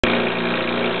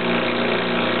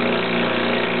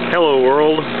Hello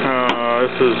world,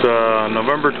 this is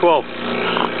November 12th,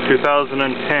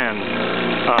 2010.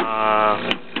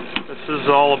 This is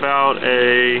all about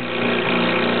a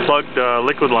plugged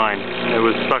liquid line. It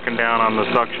was sucking down on the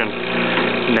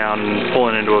suction down and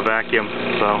pulling into a vacuum,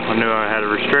 so I knew I had a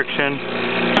restriction.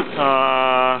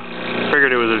 Figured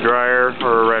it was a dryer,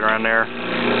 or right around there,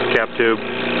 cap tube.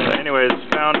 But anyways,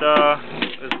 found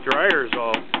this dryer's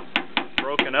all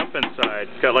broken up inside.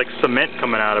 It's got like cement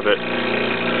coming out of it.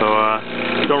 So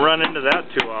don't run into that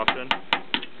too often.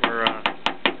 Or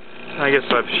I guess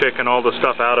I've shaken all the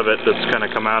stuff out of it that's kind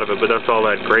of come out of it, but that's all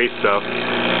that gray stuff.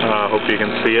 Hope you can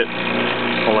see it.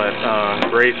 All that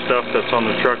gray stuff that's on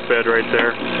the truck bed right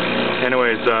there.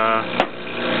 Anyways,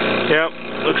 yep,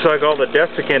 looks like all the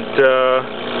dessicant,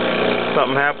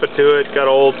 something happened to it. Got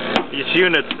old. This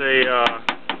unit's a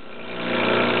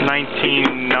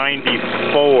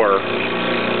 1994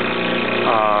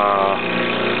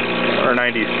 or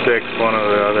 96, one or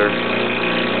the other.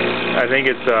 I think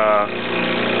it's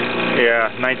yeah,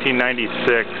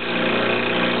 1996.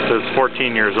 So it's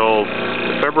 14 years old.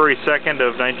 February 2nd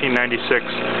of 1996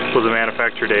 was the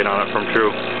manufacture date on it from True.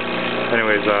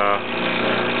 Anyways,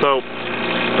 so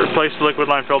replaced the liquid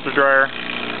line filter dryer.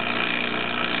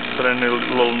 Put in a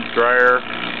little dryer.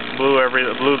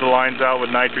 Blew the lines out with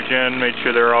nitrogen. Made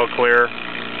sure they're all clear.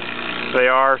 They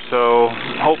are, so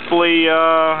hopefully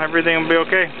everything will be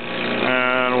okay,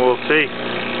 and we'll see.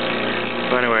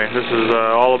 So anyway, this is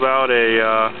all about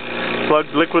a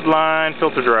plugged liquid line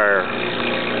filter dryer,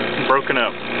 broken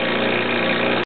up.